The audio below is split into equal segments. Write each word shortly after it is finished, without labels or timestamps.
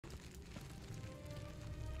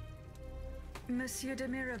Monsieur de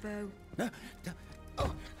Mirabeau.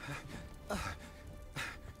 Oh.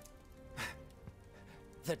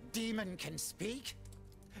 The demon can speak?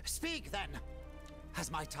 Speak, then! Has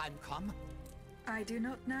my time come? I do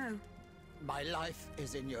not know. My life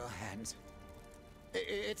is in your hands.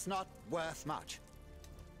 It's not worth much.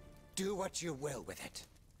 Do what you will with it.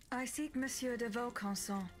 I seek Monsieur de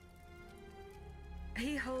Vaucanson.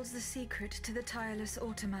 He holds the secret to the tireless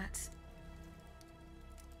automats.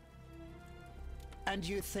 And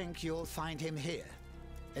you think you'll find him here,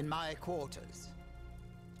 in my quarters?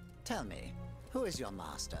 Tell me, who is your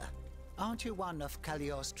master? Aren't you one of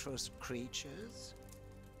Cagliostro's creatures?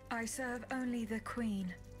 I serve only the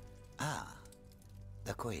Queen. Ah,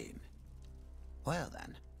 the Queen. Well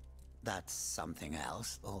then, that's something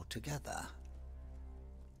else altogether.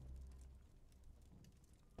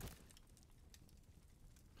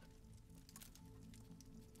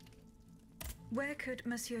 Where could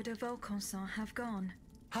Monsieur de Vaucanson have gone?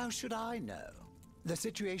 How should I know? The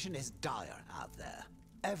situation is dire out there.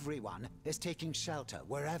 Everyone is taking shelter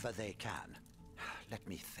wherever they can. Let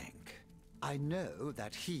me think. I know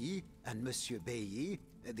that he and Monsieur Bailly,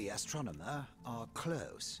 the astronomer, are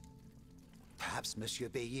close. Perhaps Monsieur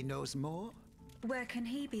Bailly knows more? Where can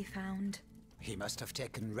he be found? He must have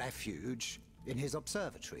taken refuge in his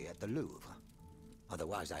observatory at the Louvre.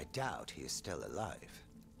 Otherwise, I doubt he is still alive.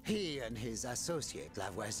 He and his associate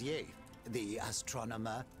Lavoisier, the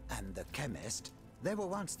astronomer and the chemist, they were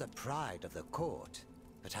once the pride of the court,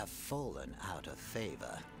 but have fallen out of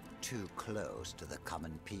favor. Too close to the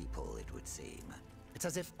common people, it would seem. It's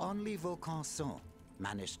as if only Vaucanson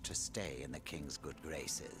managed to stay in the king's good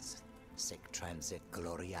graces. Sic transit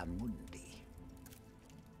gloria mundi.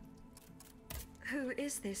 Who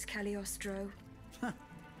is this Cagliostro?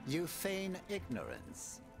 You feign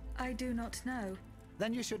ignorance. I do not know.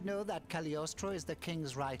 Then you should know that Cagliostro is the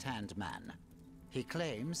king's right-hand man. He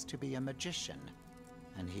claims to be a magician,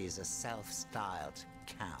 and he's a self-styled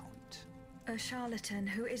count. A charlatan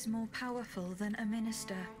who is more powerful than a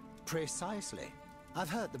minister. Precisely. I've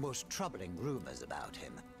heard the most troubling rumors about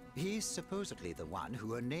him. He's supposedly the one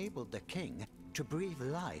who enabled the king to breathe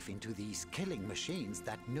life into these killing machines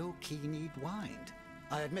that no key need wind.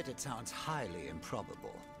 I admit it sounds highly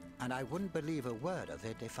improbable, and I wouldn't believe a word of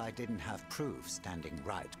it if I didn't have proof standing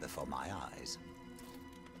right before my eyes.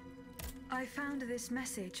 I found this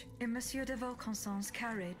message in Monsieur de Vaucanson's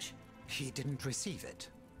carriage. He didn't receive it.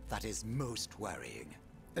 That is most worrying.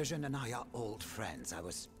 Eugène and I are old friends. I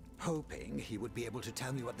was hoping he would be able to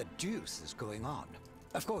tell me what the deuce is going on.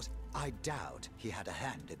 Of course, I doubt he had a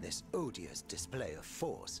hand in this odious display of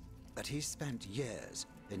force, but he spent years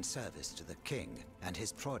in service to the king and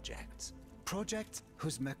his projects. Projects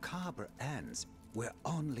whose macabre ends we're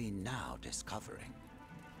only now discovering.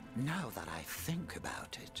 Now that I think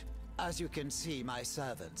about it, as you can see, my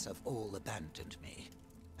servants have all abandoned me,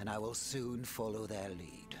 and I will soon follow their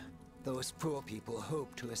lead. Those poor people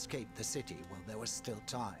hoped to escape the city while there was still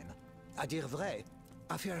time. À dire vrai,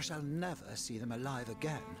 I fear I shall never see them alive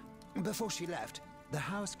again. Before she left, the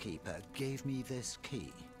housekeeper gave me this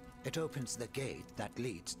key. It opens the gate that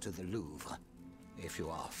leads to the Louvre, if you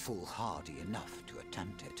are foolhardy enough to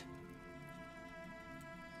attempt it.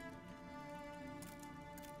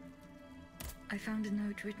 I found a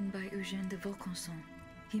note written by Eugène de Vaucanson.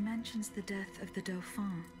 He mentions the death of the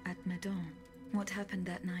Dauphin at Meudon. What happened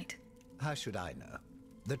that night? How should I know?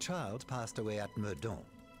 The child passed away at Meudon.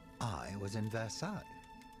 I was in Versailles.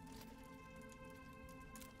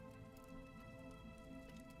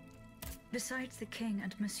 Besides the king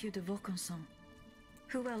and Monsieur de Vaucanson,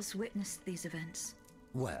 who else witnessed these events?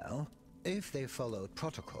 Well, if they followed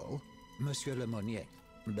protocol, Monsieur Lemonnier,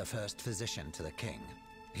 the first physician to the king,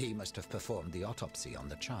 he must have performed the autopsy on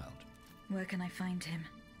the child. Where can I find him?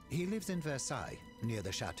 He lives in Versailles, near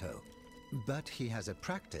the chateau. But he has a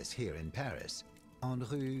practice here in Paris, en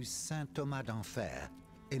rue Saint-Thomas d'Enfer,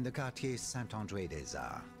 in the quartier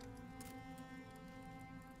Saint-André-des-Arts.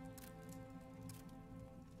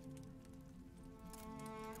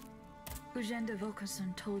 Eugène de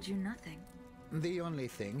Vaucanson told you nothing? The only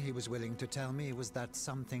thing he was willing to tell me was that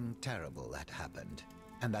something terrible had happened,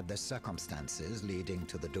 and that the circumstances leading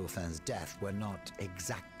to the Dauphin's death were not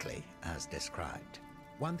exactly as described.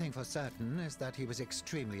 One thing for certain is that he was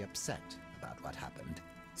extremely upset about what happened,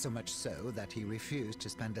 so much so that he refused to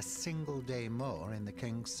spend a single day more in the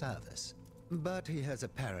king's service. But he has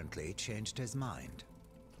apparently changed his mind.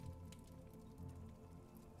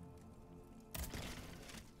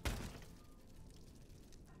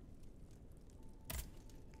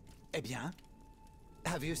 Eh bien,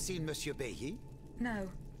 have you seen Monsieur Bailly? No,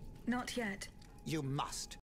 not yet. You must.